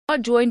We are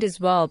joined as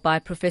well by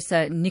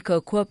Professor Nico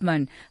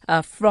Koopman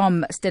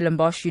from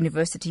Stellenbosch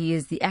University. He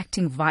is the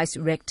Acting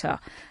Vice-Rector,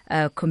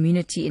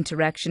 Community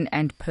Interaction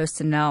and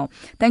Personnel.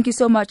 Thank you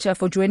so much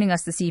for joining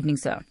us this evening,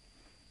 sir.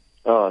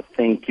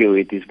 Thank you.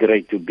 It is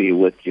great to be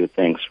with you.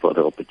 Thanks for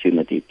the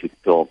opportunity to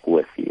talk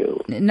with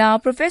you. Now,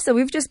 Professor,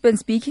 we've just been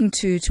speaking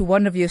to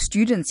one of your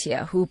students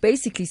here who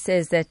basically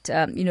says that,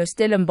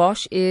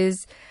 Stellenbosch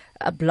is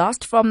a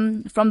blast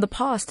from the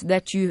past,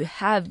 that you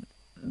have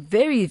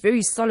very,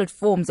 very solid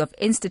forms of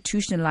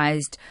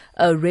institutionalized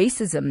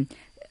racism,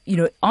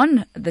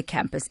 on the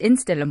campus in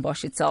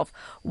Stellenbosch itself.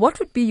 What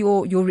would be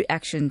your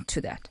reaction to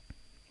that?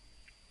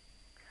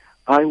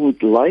 I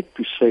would like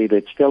to say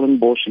that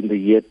Stellenbosch in the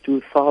year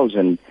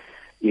 2000,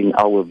 in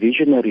our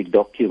visionary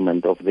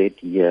document of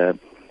that year,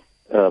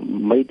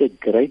 made a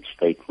great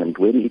statement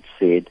when it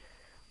said,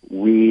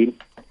 we,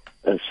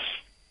 as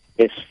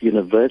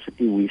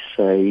university, we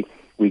say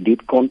we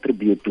did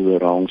contribute to the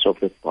wrongs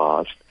of the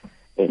past,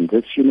 and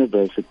this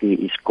university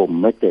is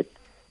committed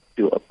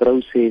to a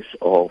process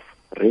of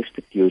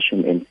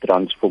restitution and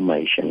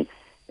transformation.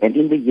 And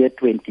in the year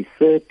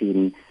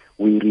 2013,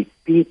 we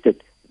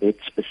repeated that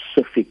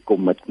specific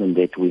commitment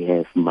that we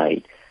have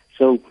made.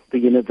 So the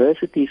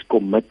university is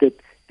committed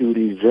to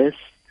resist,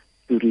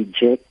 to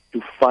reject,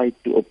 to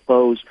fight, to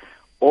oppose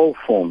all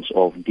forms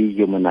of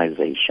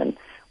dehumanization,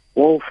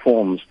 all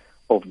forms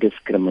of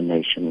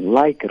discrimination,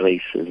 like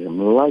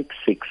racism, like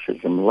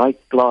sexism, like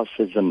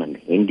classism and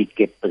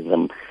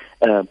handicappism.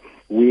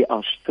 We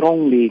are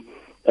strongly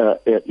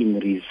in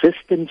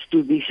resistance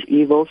to these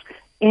evils,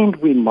 and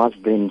we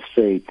must then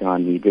say,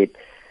 Thami, that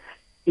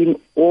in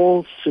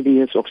all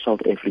spheres of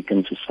South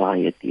African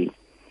society,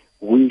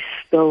 we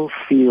still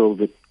feel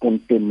the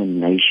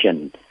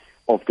contamination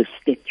of the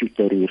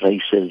statutory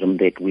racism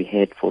that we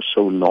had for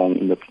so long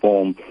in the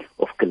form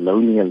of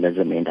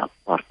colonialism and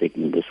apartheid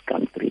in this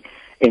country.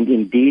 And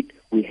indeed,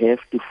 we have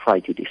to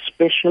fight it,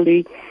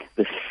 especially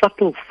the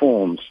subtle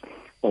forms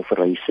of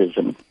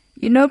racism.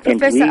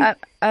 Professor,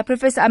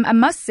 I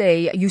must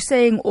say, you're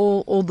saying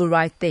all the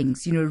right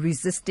things,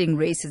 resisting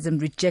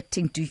racism,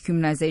 rejecting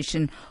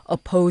dehumanization,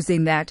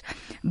 opposing that.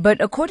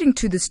 But according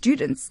to the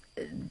students,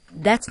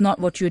 that's not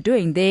what you're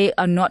doing. They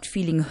are not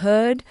feeling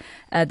heard.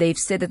 They've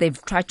said that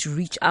they've tried to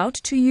reach out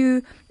to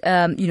you,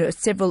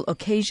 several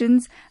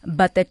occasions,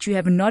 but that you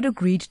have not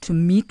agreed to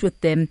meet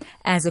with them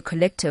as a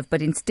collective,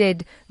 but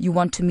instead you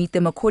want to meet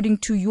them according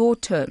to your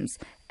terms,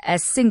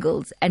 as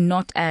singles and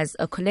not as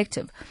a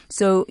collective.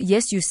 So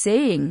yes, you're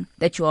saying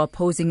that you are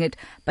opposing it,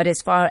 but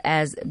as far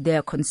as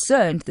they're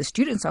concerned, the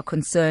students are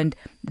concerned,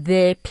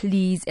 their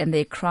pleas and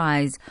their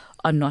cries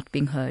are not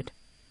being heard.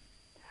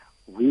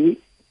 We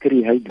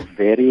create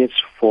various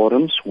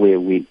forums where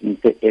we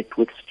interact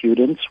with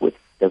students, with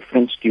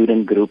different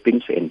student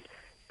groupings, and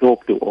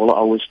talk to all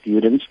our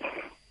students.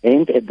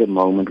 And at the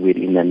moment, we're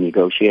in a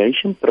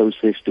negotiation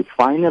process to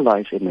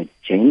finalize an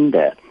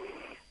agenda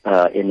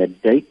and a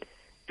date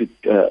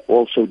to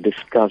also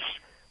discuss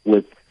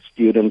with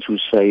students who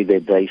say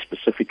that they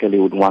specifically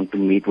would want to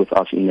meet with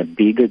us in a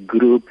bigger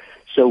group.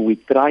 So we're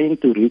trying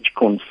to reach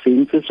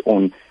consensus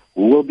on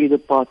who will be the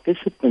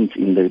participants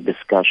in the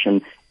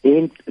discussion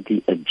and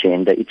the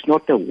agenda. It's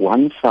not a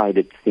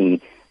one-sided thing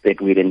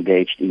that we're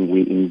engaged in.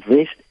 We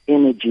invest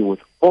energy with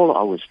all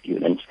our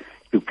students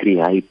to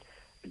create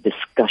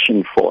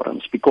discussion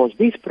forums, because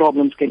these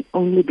problems can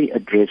only be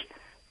addressed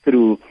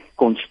through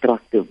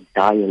constructive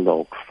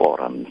dialogue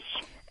forums.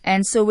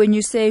 And so when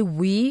you say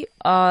we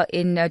are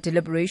in a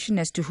deliberation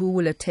as to who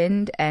will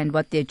attend and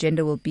what the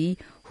agenda will be,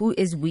 who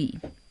is we?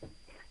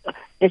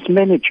 As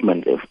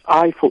management, if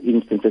I, for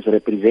instance, as a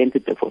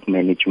representative of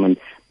management,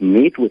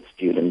 meet with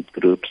student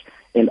groups,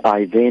 and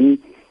I then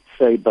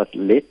say, but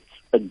let's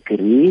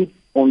agree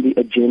on the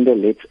agenda,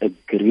 let's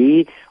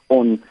agree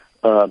on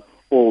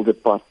all the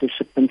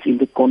participants in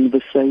the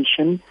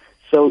conversation.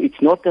 So it's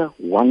not a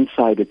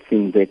one-sided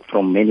thing that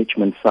from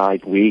management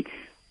side we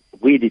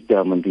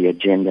determine the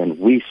agenda and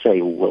we say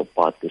who will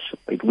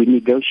participate. We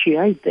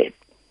negotiate that.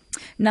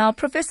 Now,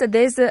 Professor,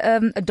 there's a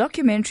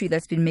documentary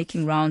that's been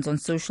making rounds on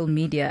social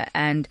media,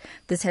 and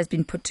this has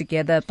been put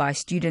together by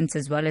students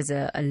as well as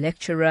a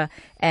lecturer,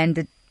 and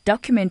the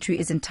documentary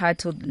is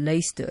entitled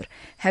Luister.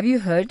 Have you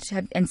heard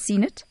and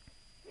seen it?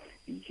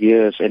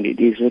 Yes, and it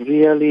is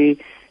really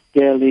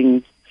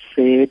telling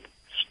sad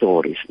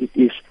stories. It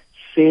is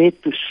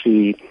sad to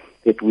see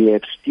that we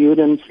have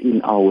students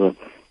in our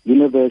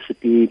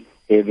university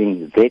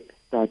having that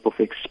type of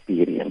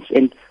experience.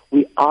 And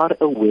we are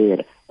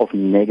aware of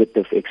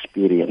negative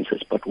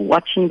experiences, but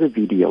watching the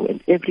video, and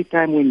every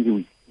time when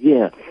you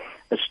hear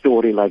a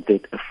story like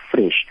that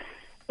afresh,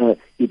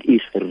 it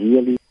is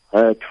really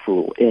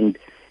hurtful, and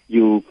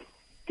you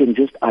can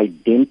just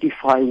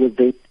identify with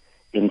it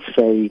and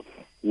say,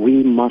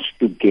 we must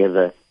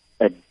together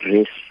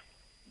address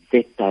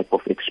that type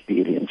of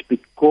experience,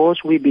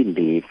 because we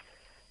believe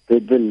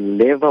that the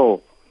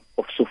level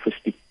of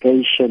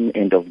sophistication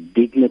and of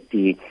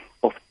dignity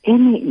of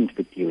any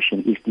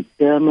institution is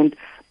determined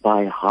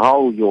by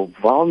how your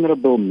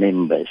vulnerable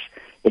members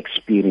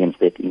experience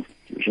that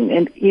institution.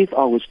 And if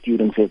our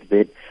students have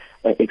that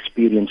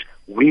experience,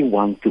 we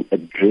want to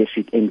address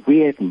it, and we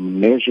have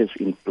measures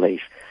in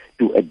place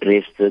to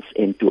address this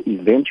and to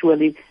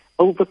eventually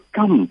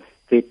overcome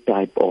that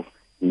type of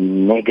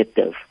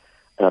negative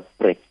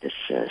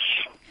practices.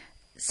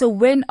 So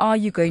when are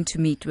you going to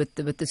meet with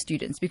the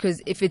students?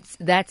 Because if it's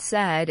that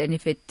sad and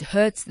if it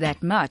hurts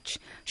that much,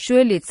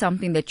 surely it's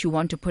something that you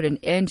want to put an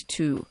end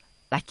to,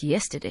 like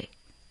yesterday.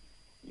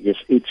 Yes,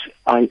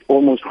 I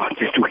almost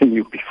wanted,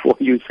 before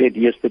you said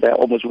yesterday, I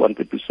almost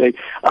wanted to say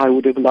I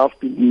would have loved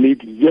to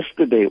meet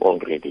yesterday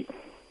already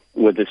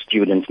with the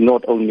students,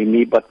 not only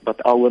me, but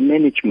our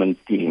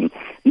management team.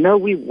 Now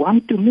we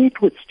want to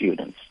meet with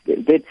students.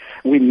 That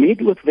we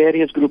meet with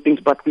various groupings,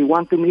 but we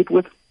want to meet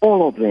with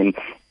all of them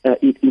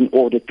in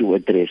order to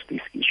address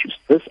these issues.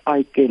 This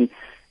I can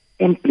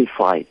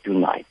amplify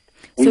tonight.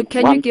 So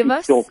can you give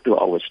us talk to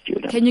our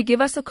students? Can you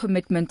give us a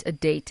commitment, a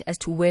date as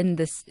to when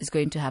this is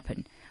going to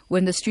happen?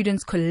 When the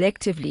students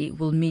collectively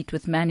will meet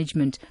with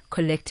management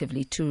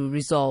collectively to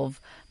resolve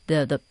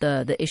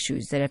the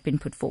issues that have been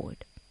put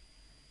forward?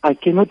 I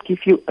cannot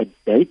give you a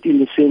date in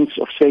the sense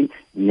of saying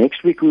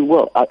next week we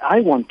will. I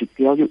want to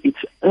tell you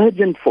it's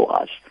urgent for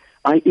us.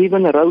 I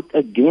even wrote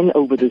again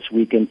over this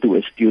weekend to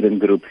a student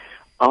group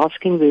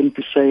asking them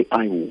to say,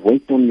 I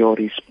wait on your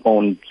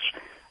response.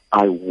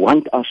 I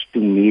want us to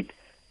meet.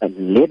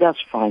 Let us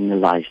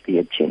finalize the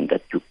agenda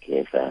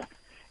together,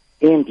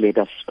 and let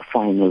us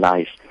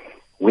finalize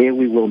where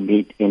we will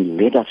meet, and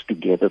let us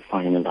together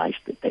finalize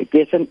the date.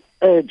 There's an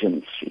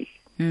urgency.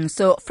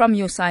 So from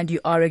your side, you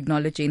are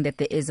acknowledging that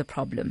there is a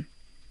problem.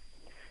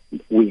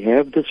 We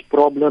have this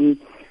problem,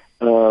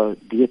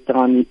 dear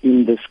Thami,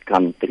 in this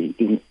country,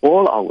 in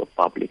all our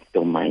public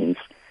domains,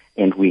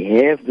 and we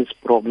have this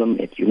problem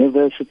at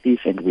universities,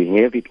 and we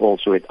have it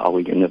also at our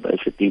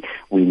university.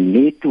 We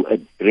need to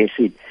address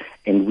it,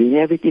 and we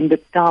have it in the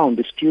town.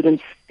 The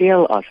students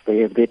tell us they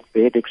have that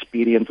bad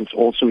experiences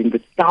also in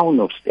the town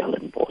of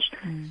Stellenbosch,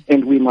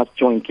 and we must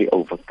jointly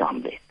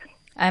overcome that.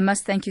 I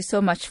must thank you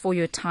so much for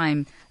your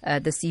time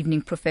this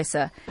evening,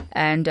 Professor.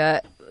 And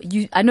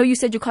I know you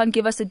said you can't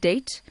give us a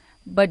date,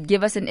 but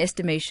give us an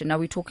estimation. Are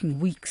we talking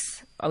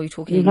weeks? Are we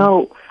talking?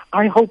 No,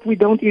 I hope we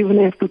don't even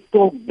have to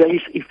talk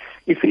days.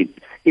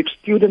 If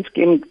students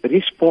can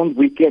respond,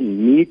 we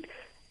can meet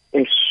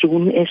as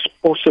soon as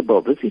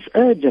possible. This is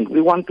urgent.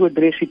 We want to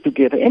address it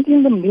together. And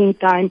in the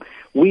meantime,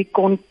 we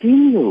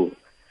continue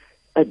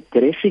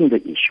addressing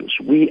the issues.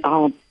 We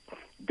are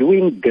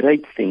doing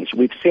great things.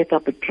 We've set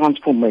up a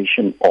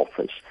transformation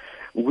office.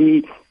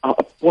 We are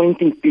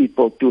appointing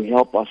people to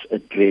help us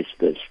address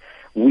this.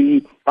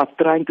 We are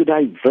trying to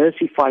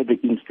diversify the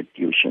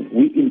institution.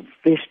 We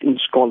invest in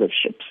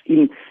scholarships,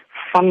 in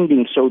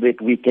funding so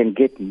that we can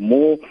get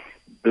more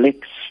black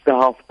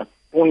staff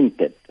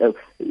appointed.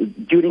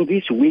 During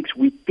these weeks,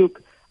 we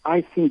took,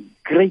 I think,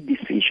 great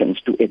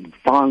decisions to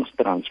advance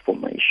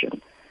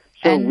transformation.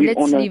 So and we're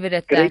let's on leave it a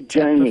at great that,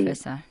 journey.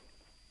 Professor.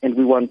 And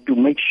we want to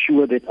make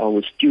sure that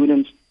our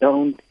students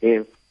don't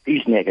have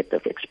these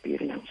negative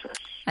experiences.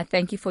 I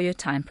thank you for your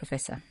time,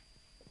 Professor.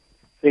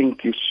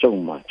 Thank you so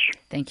much.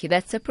 Thank you.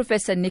 That's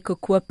Professor Nico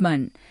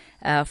Koopman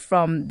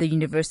from the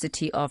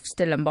University of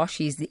Stellenbosch.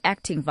 He's the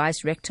Acting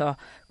Vice-Rector,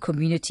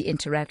 Community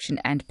Interaction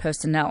and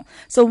Personnel.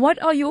 So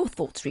what are your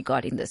thoughts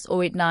regarding this?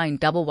 089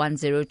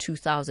 110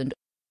 2000.